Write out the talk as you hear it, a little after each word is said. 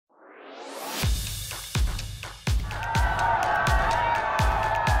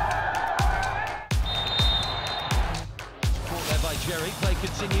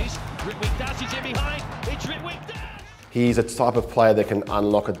continues. Ritwik dashes in behind. It's Ritwik dash! He's a type of player that can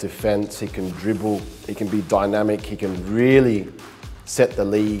unlock a defence, he can dribble, he can be dynamic, he can really set the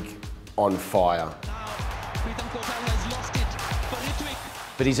league on fire.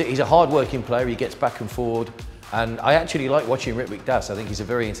 But he's a hard-working player, he gets back and forward, and I actually like watching Ritwik Das. I think he's a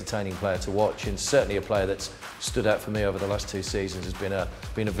very entertaining player to watch, and certainly a player that's stood out for me over the last 2 seasons, has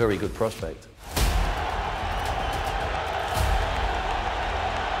been a very good prospect.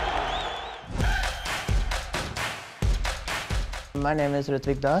 My name is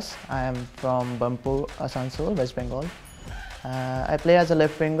Ritwik Das. I am from Bampu, Asansol, West Bengal. I play as a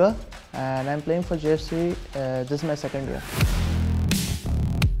left winger and I'm playing for JFC. This is my 2nd year.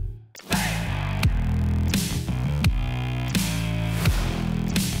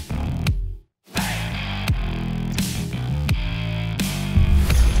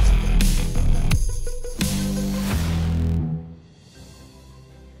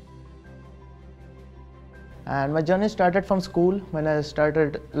 And my journey started from school when I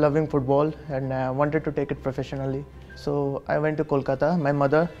started loving football and wanted to take it professionally. So I went to Kolkata. My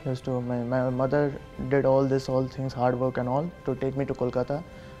mother did all things, hard work and all, to take me to Kolkata.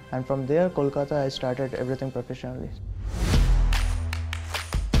 And from there, Kolkata, I started everything professionally.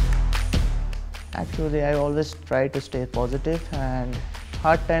 Actually, I always try to stay positive, and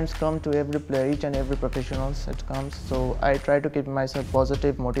hard times come to every player, each and every professional it comes. So I try to keep myself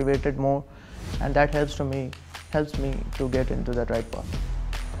positive, motivated more, and that helps me to get into the right path.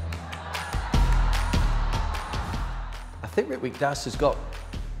 I think Ritwik Das has got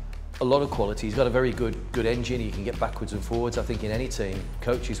a lot of quality. He's got a very good engine. He can get backwards and forwards. I think in any team,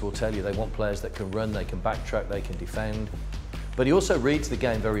 coaches will tell you they want players that can run, they can backtrack, they can defend. But he also reads the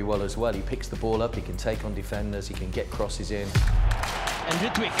game very well as well. He picks the ball up, he can take on defenders, he can get crosses in. And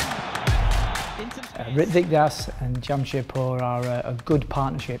Ritwik. Ritwik Das and Jamshedpur are a good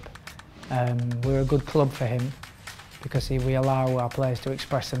partnership. We're a good club for him because we allow our players to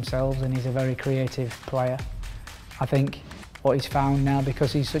express themselves, and he's a very creative player. I think what he's found now,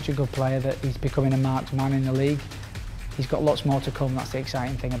 because he's such a good player, that he's becoming a marked man in the league. He's got lots more to come. That's the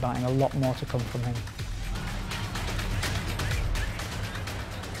exciting thing about him, a lot more to come from him.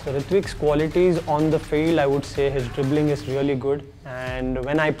 So Ritwik's qualities on the field, I would say his dribbling is really good, and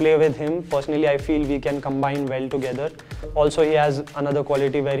when I play with him, personally I feel we can combine well together. Also, he has another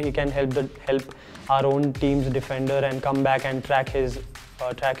quality where he can help our own team's defender and come back and track his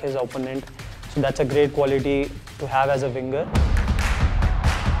opponent. So that's a great quality to have as a winger.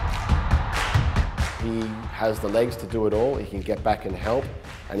 He has the legs to do it all. He can get back and help,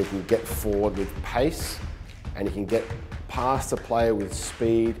 and he can get forward with pace, and he can get past the player with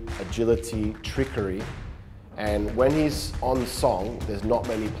speed, agility, trickery. And when he's on song, there's not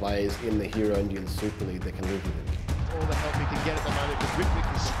many players in the Hero Indian Super League that can live with him. All the help he can get at the moment, because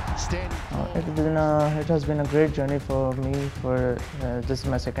Ritwik is standing. It has been a great journey for me. This is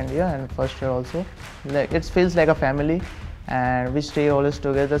my 2nd year and 1st year also. It feels like a family, and we stay always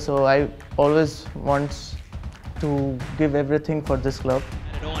together. So I always want to give everything for this club.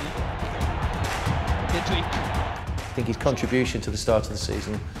 And on. Ritwik. I think his contribution to the start of the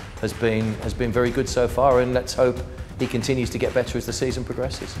season has been very good so far, and let's hope he continues to get better as the season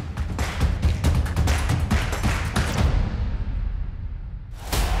progresses.